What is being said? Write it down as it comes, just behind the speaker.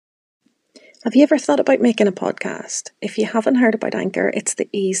Have you ever thought about making a podcast? If you haven't heard about Anchor, it's the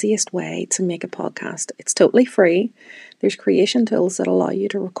easiest way to make a podcast. It's totally free. There's creation tools that allow you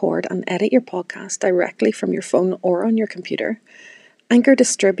to record and edit your podcast directly from your phone or on your computer. Anchor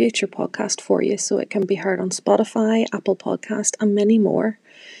distributes your podcast for you so it can be heard on Spotify, Apple Podcast, and many more.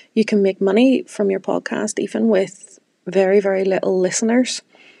 You can make money from your podcast even with very, very little listeners.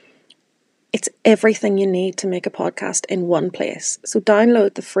 It's everything you need to make a podcast in one place. So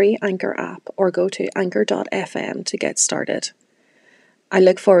download the free Anchor app or go to anchor.fm to get started. I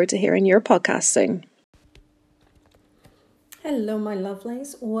look forward to hearing your podcast soon. Hello, my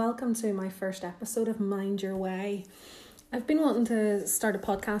lovelies. Welcome to my first episode of Mind Your Way. I've been wanting to start a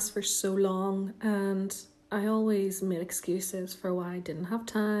podcast for so long, and I always made excuses for why I didn't have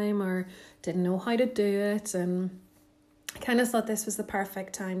time or didn't know how to do it, and I kind of thought this was the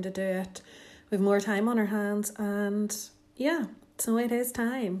perfect time to do it. We have more time on our hands, and yeah, so it is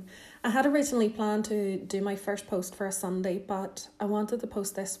time. I had originally planned to do my first post for a Sunday, but I wanted to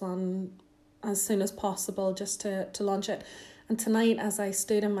post this one as soon as possible just to launch it. And tonight, as I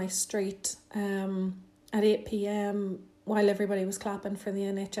stood in my street at 8 p.m, while everybody was clapping for the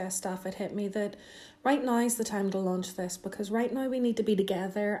NHS staff, it hit me that right now is the time to launch this, because right now we need to be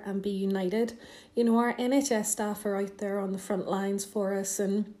together and be united. You know, our NHS staff are out there on the front lines for us,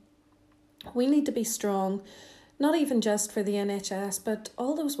 and we need to be strong, not even just for the NHS, but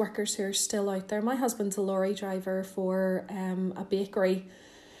all those workers who are still out there. My husband's a lorry driver for a bakery,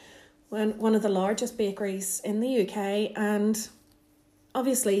 one of the largest bakeries in the UK, and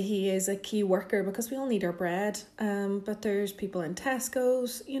obviously he is a key worker because we all need our bread, but there's people in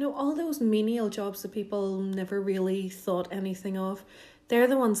Tesco's, you know, all those menial jobs that people never really thought anything of. They're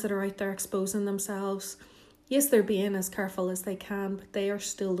the ones that are out there exposing themselves. Yes, they're being as careful as they can, but they are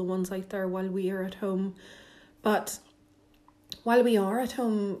still the ones out there while we are at home. But while we are at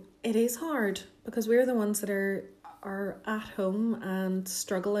home, it is hard because we're the ones that are at home and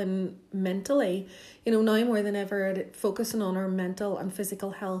struggling mentally. You know, now more than ever, focusing on our mental and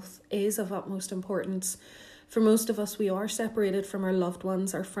physical health is of utmost importance. For most of us, we are separated from our loved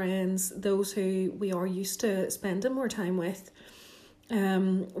ones, our friends, those who we are used to spending more time with.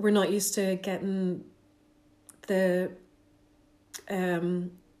 We're not used to getting the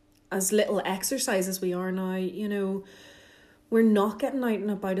as little exercise as we are now. You know, we're not getting out and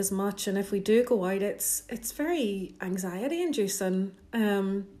about as much, and if we do go out, it's very anxiety inducing.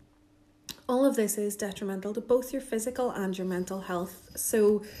 All of this is detrimental to both your physical and your mental health,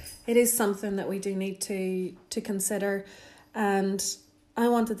 so it is something that we do need to consider. And I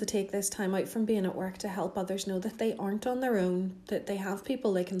wanted to take this time out from being at work to help others know that they aren't on their own, that they have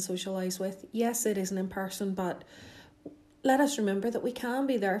people they can socialise with. Yes, it isn't in person, but let us remember that we can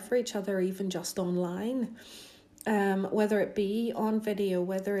be there for each other even just online. Whether it be on video,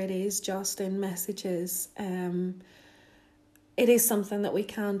 whether it is just in messages, it is something that we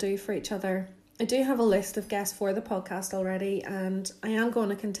can do for each other. I do have a list of guests for the podcast already, and I am going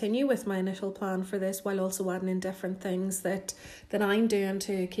to continue with my initial plan for this while also adding in different things that I'm doing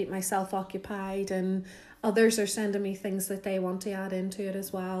to keep myself occupied, and others are sending me things that they want to add into it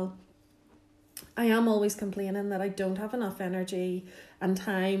as well. I am always complaining that I don't have enough energy and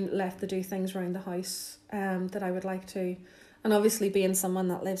time left to do things around the house that I would like to. And obviously, being someone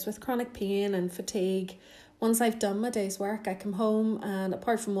that lives with chronic pain and fatigue, once I've done my day's work, I come home, and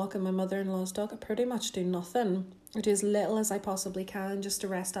apart from walking my mother-in-law's dog, I pretty much do nothing. I do as little as I possibly can just to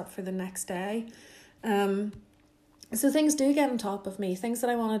rest up for the next day. So things do get on top of me. Things that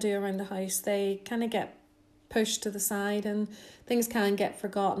I want to do around the house, they kind of get pushed to the side, and things can get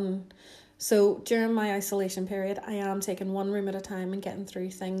forgotten. So during my isolation period, I am taking one room at a time and getting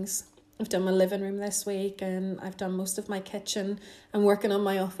through things. I've done my living room this week, and I've done most of my kitchen. I'm working on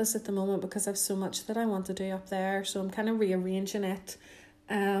my office at the moment because I've so much that I want to do up there. So I'm kind of rearranging it,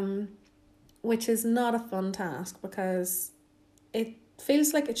 which is not a fun task because it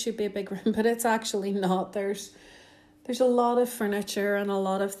feels like it should be a big room, but it's actually not. There's a lot of furniture and a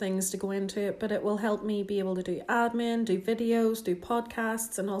lot of things to go into it, but it will help me be able to do admin, do videos, do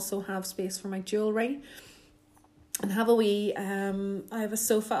podcasts, and also have space for my jewellery. And have a wee, I have a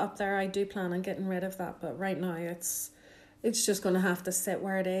sofa up there. I do plan on getting rid of that, but right now it's just going to have to sit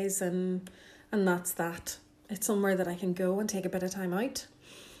where it is, and that's that. It's somewhere that I can go and take a bit of time out.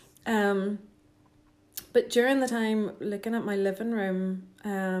 But during the time looking at my living room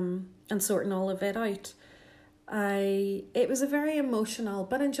and sorting all of it out, it was a very emotional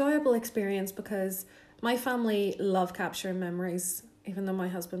but enjoyable experience because my family love capturing memories, even though my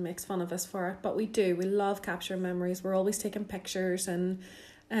husband makes fun of us for it, but we love capturing memories. We're always taking pictures, and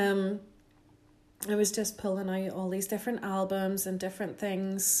I was just pulling out all these different albums and different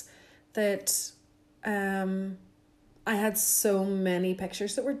things that I had so many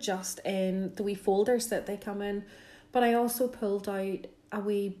pictures that were just in the wee folders that they come in. But I also pulled out a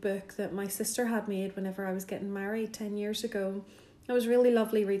wee book that my sister had made whenever I was getting married 10 years ago. It was really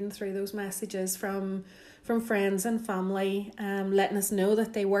lovely reading through those messages from friends and family, letting us know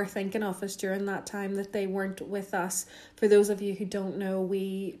that they were thinking of us during that time, that they weren't with us. For those of you who don't know,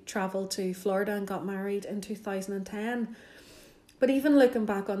 we travelled to Florida and got married in 2010. But even looking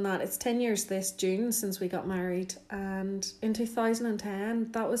back on that, it's 10 years this June since we got married. And in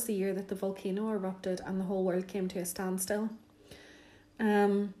 2010, that was the year that the volcano erupted and the whole world came to a standstill.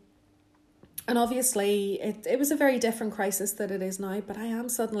 And obviously, it was a very different crisis than it is now. But I am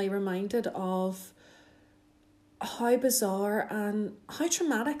suddenly reminded of how bizarre and how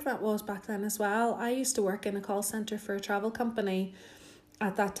traumatic that was back then as well. I used to work in a call centre for a travel company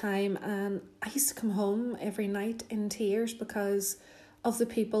at that time, and I used to come home every night in tears because of the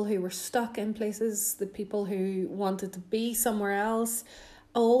people who were stuck in places, the people who wanted to be somewhere else.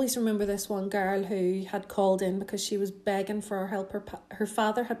 I always remember this one girl who had called in because she was begging for our help. Her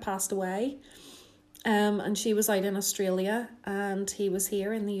father had passed away, and she was out in Australia and he was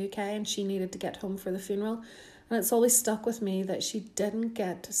here in the UK, and she needed to get home for the funeral. And it's always stuck with me that she didn't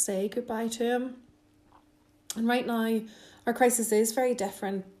get to say goodbye to him. And right now, our crisis is very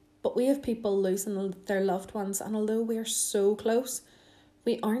different, but we have people losing their loved ones. And although we're so close,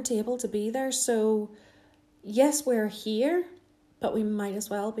 we aren't able to be there. So yes, we're here, but we might as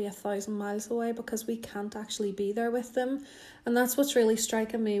well be 1,000 miles away because we can't actually be there with them. And that's what's really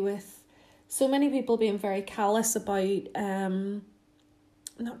striking me with so many people being very callous about,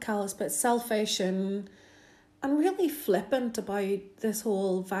 not callous, but selfish and really flippant about this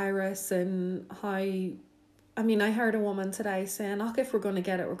whole virus and how, I mean, I heard a woman today saying, oh, if we're going to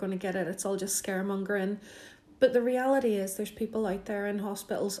get it, we're going to get it. It's all just scaremongering. But the reality is there's people out there in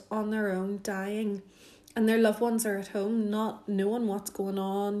hospitals on their own dying, and their loved ones are at home not knowing what's going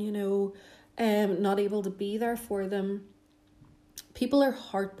on, not able to be there for them. People are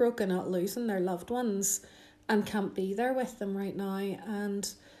heartbroken at losing their loved ones and can't be there with them right now.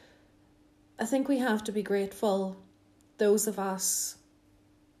 And I think we have to be grateful, those of us,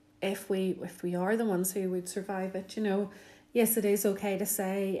 if we are the ones who would survive it. Yes, it is okay to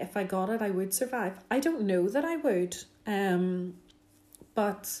say, if I got it, I would survive. I don't know that I would,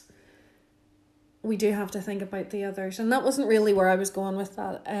 but we do have to think about the others. And that wasn't really where I was going with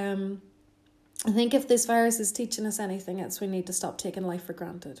that. I think if this virus is teaching us anything, it's we need to stop taking life for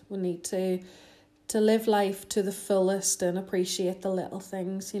granted. We need to live life to the fullest and appreciate the little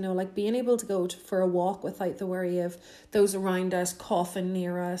things, like being able to go for a walk without the worry of those around us coughing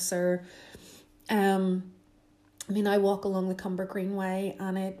near us, or I walk along the Cumber Greenway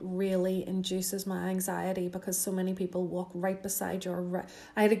and it really induces my anxiety because so many people walk right beside you.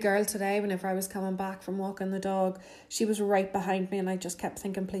 I had a girl today, whenever I was coming back from walking the dog, she was right behind me and I just kept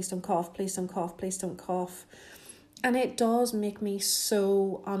thinking, please don't cough, please don't cough, please don't cough. And it does make me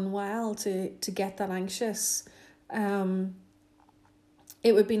so unwell to get that anxious. It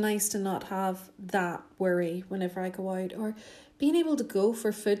would be nice to not have that worry whenever I go out, or being able to go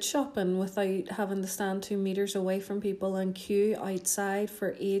for food shopping without having to stand 2 meters away from people and queue outside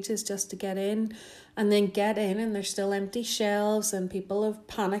for ages just to get in, and then get in and there's still empty shelves and people have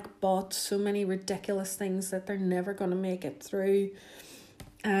panic bought so many ridiculous things that they're never going to make it through.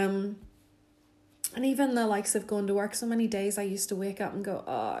 And even the likes of going to work, so many days I used to wake up and go,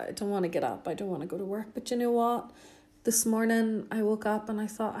 oh, I don't want to get up, I don't want to go to work. But you know what? This morning I woke up and I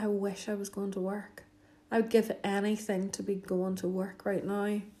thought, I wish I was going to work. I would give anything to be going to work right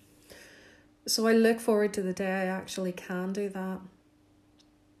now. So I look forward to the day I actually can do that.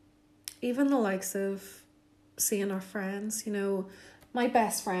 Even the likes of seeing our friends, my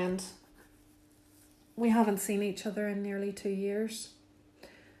best friend, we haven't seen each other in nearly 2 years.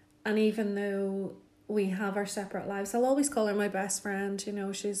 And even though we have our separate lives, I'll always call her my best friend.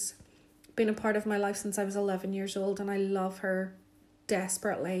 She's been a part of my life since I was 11 years old and I love her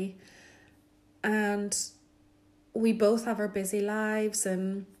desperately. And we both have our busy lives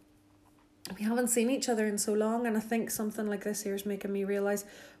and we haven't seen each other in so long. And I think something like this here is making me realise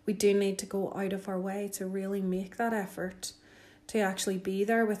we do need to go out of our way to really make that effort to actually be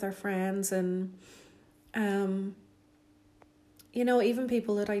there with our friends. And even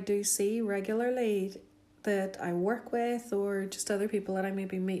people that I do see regularly that I work with, or just other people that I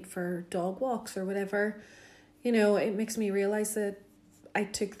maybe meet for dog walks or whatever, it makes me realise that I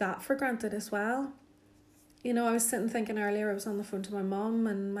took that for granted as well. I was sitting thinking earlier, I was on the phone to my mum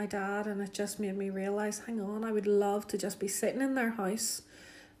and my dad, and it just made me realise, hang on, I would love to just be sitting in their house,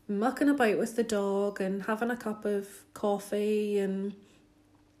 mucking about with the dog and having a cup of coffee and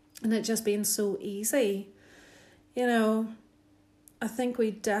and it just being so easy. You know, I think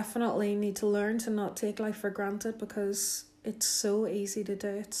we definitely need to learn to not take life for granted, because it's so easy to do.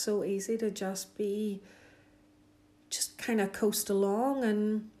 It's so easy to just kind of coast along.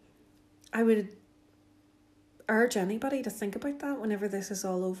 And I would urge anybody to think about that whenever this is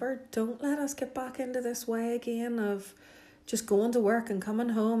all over. Don't let us get back into this way again of just going to work and coming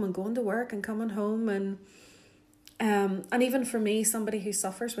home and going to work and coming home. And even for me, somebody who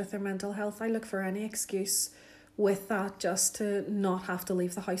suffers with their mental health, I look for any excuse with that just to not have to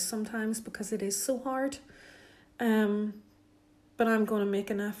leave the house sometimes, because it is so hard. But I'm going to make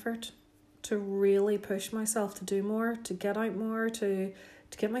an effort to really push myself to do more, to get out more, to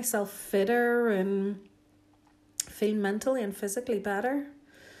get myself fitter and feel mentally and physically better.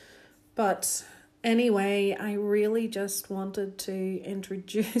 But anyway, I really just wanted to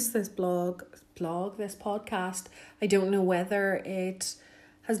introduce this this podcast. I don't know whether it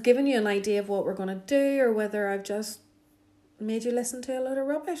has given you an idea of what we're going to do, or whether I've just made you listen to a load of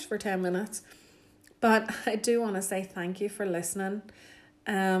rubbish for 10 minutes. But I do want to say thank you for listening.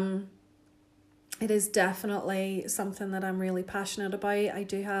 It is definitely something that I'm really passionate about. I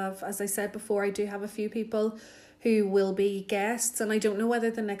do have, as I said before, I do have a few people who will be guests, and I don't know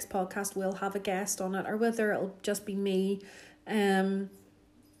whether the next podcast will have a guest on it or whether it'll just be me.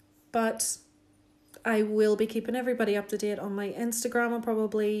 But I will be keeping everybody up to date on my Instagram and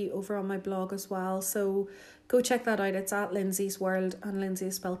probably over on my blog as well. So go check that out. It's at Lindsay's World, and Lindsay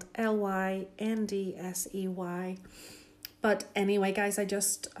is spelled Lyndsey. But anyway, guys, I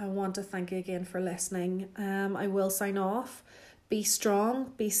want to thank you again for listening. I will sign off. Be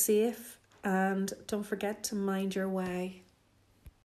strong, be safe, and don't forget to mind your way.